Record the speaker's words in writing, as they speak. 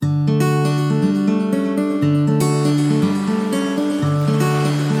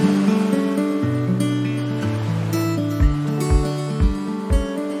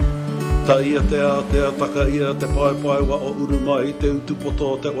ia te taka ia te pai wa o urumai te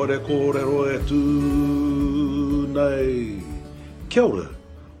utupoto te ore kōrero e tū nei. Kia ora.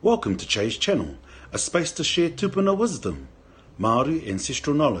 Welcome to Chase Channel, a space to share tupuna wisdom, Māori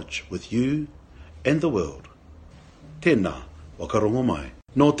ancestral knowledge with you and the world. Tēnā, wakarongo mai.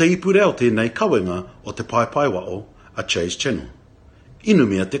 Nō te ipureo tēnei kawenga o te pai wao a Chase Channel.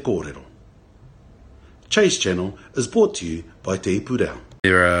 Inumia te kōrero. Chase Channel is brought to you by Te Ipureo.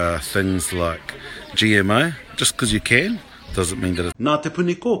 There are things like GMO, just because you can, doesn't mean that it's... Nā te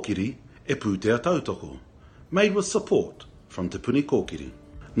puni kōkiri e pūtea tautoko, made with support from Te Puni Kōkiri.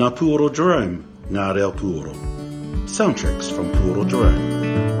 Nā Puoro Jerome, Ngā Reo Puoro. Soundtracks from Puoro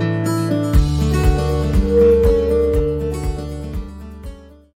Jerome.